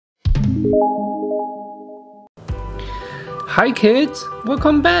Hi kids,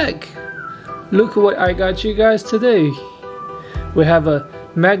 welcome back. Look what I got you guys today. We have a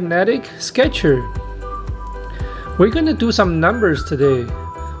magnetic sketcher. We're gonna do some numbers today.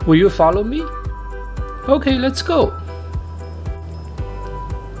 Will you follow me? Okay, let's go.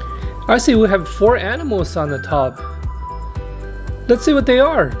 I see we have 4 animals on the top. Let's see what they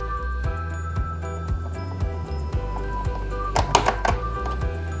are.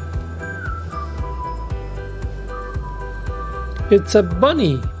 It's a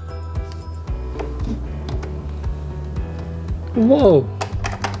bunny. Whoa,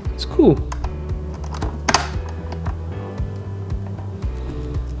 it's cool.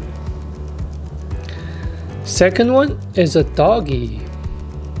 Second one is a doggy.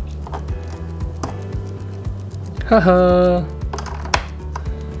 Haha.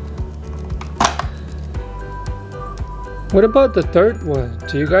 What about the third one?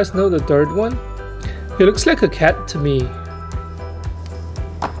 Do you guys know the third one? It looks like a cat to me.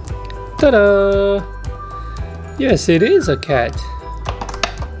 Ta-da! Yes, it is a cat.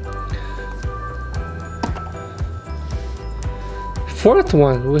 Fourth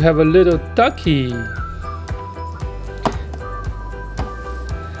one, we have a little ducky.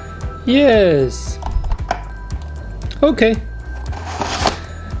 Yes. Okay.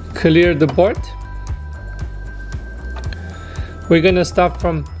 Clear the board. We're gonna start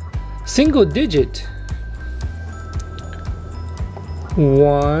from single digit.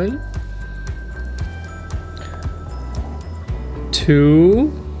 1,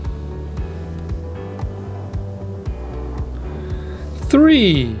 2,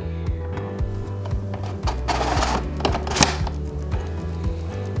 3.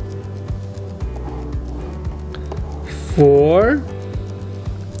 4,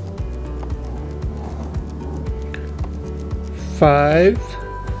 5,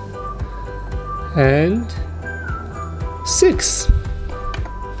 and 6.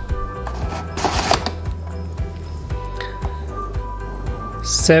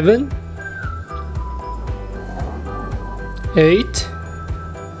 7, 8,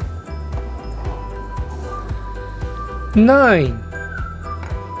 9.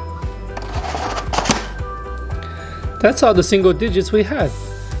 That's all the single digits we have.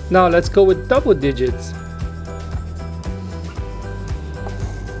 Now let's go with double digits.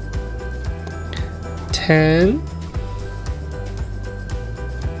 10,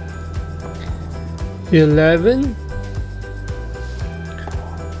 11,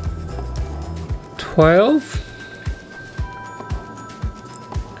 12,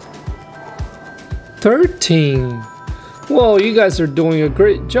 13. Whoa, you guys are doing a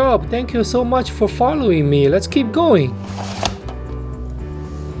great job. Thank you so much for following me. Let's keep going.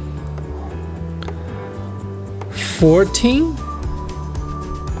 14,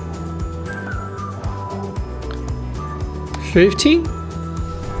 15,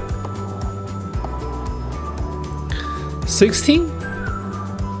 16,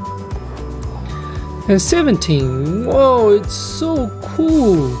 and 17. Whoa, it's so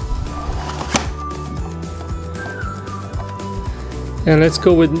cool. And let's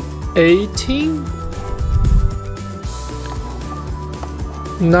go with 18,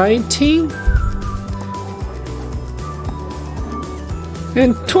 19,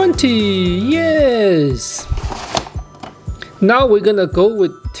 and 20. Yes! Now we're gonna go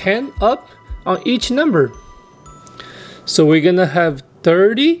with 10 up on each number. So we're gonna have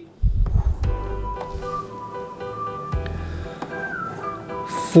 30,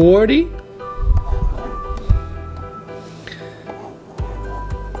 40,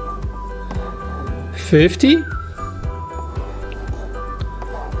 50,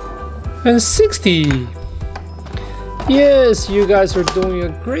 and 60. Yes, you guys are doing a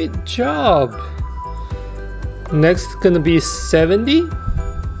great job. Next gonna be 70,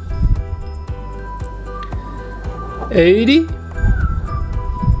 80,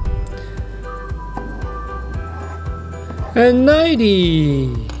 and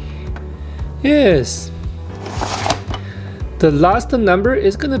 90. Yes. The last number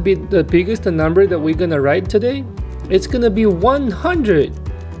is gonna be the biggest number that we're gonna write today. It's gonna be 100.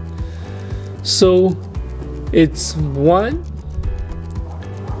 So it's 1,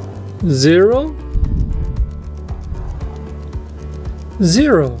 0,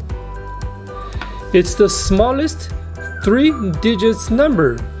 0. It's the smallest 3 digits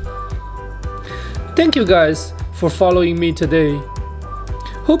number. Thank you guys for following me today.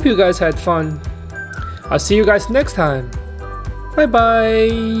 Hope you guys had fun. I'll see you guys next time. Bye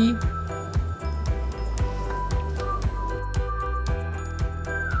bye.